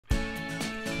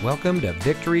Welcome to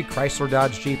Victory Chrysler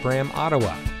Dodge Jeep Ram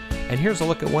Ottawa. And here's a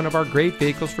look at one of our great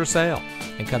vehicles for sale.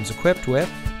 It comes equipped with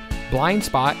blind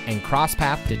spot and cross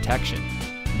path detection,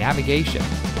 navigation,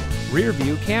 rear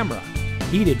view camera,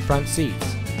 heated front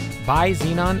seats,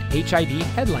 bi-xenon HID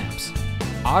headlamps,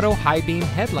 auto high beam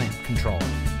headlamp control,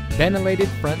 ventilated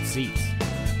front seats,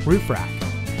 roof rack,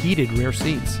 heated rear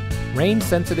seats, rain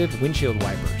sensitive windshield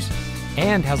wipers,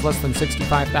 and has less than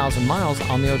 65,000 miles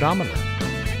on the odometer.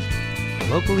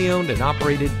 Locally owned and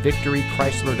operated Victory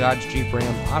Chrysler Dodge Jeep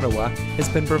Ram Ottawa has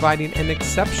been providing an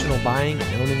exceptional buying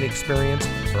and owning experience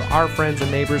for our friends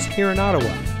and neighbors here in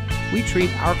Ottawa. We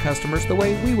treat our customers the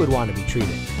way we would want to be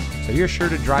treated, so you're sure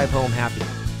to drive home happy.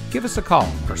 Give us a call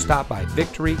or stop by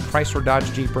Victory Chrysler Dodge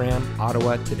Jeep Ram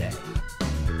Ottawa today.